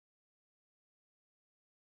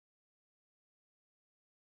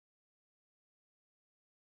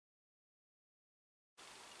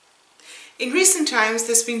In recent times,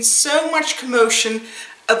 there's been so much commotion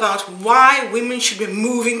about why women should be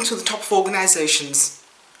moving to the top of organizations.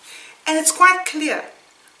 And it's quite clear.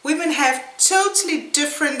 Women have totally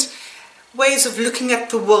different ways of looking at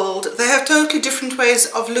the world. They have totally different ways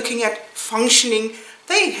of looking at functioning.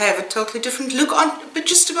 They have a totally different look on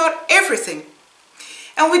just about everything.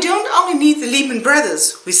 And we don't only need the Lehman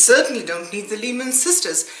Brothers, we certainly don't need the Lehman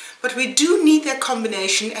Sisters, but we do need their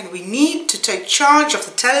combination, and we need to take charge of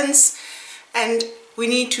the talents, and we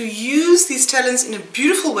need to use these talents in a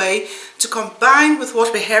beautiful way to combine with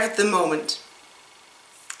what we have at the moment.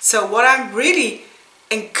 So what I'm really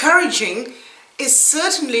encouraging is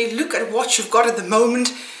certainly look at what you've got at the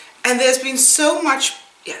moment, and there's been so much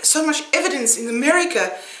evidence in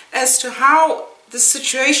America as to how the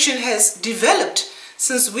situation has developed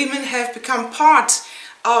since women have become part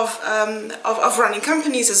of running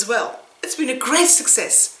companies as well. It's been a great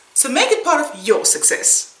success, so make it part of your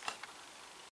success.